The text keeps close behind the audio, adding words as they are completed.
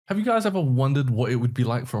Have you guys ever wondered what it would be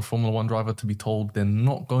like for a Formula One driver to be told they're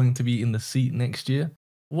not going to be in the seat next year?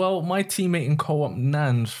 Well, my teammate in co-op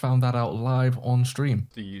Nanj found that out live on stream.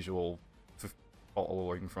 The usual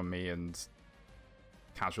following from me and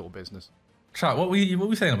casual business. Chat, what we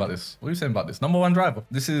saying about this? What are we saying about this? Number one driver.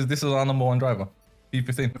 This is our number one driver.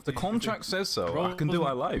 P15. If the contract says so, I can do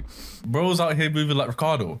what I like. Bro's out here moving like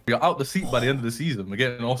Ricardo. You're out the seat by the end of the season. We're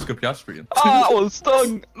getting Oscar Piastri. Ah, I was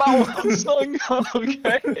stung. That was stung.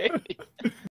 Okay.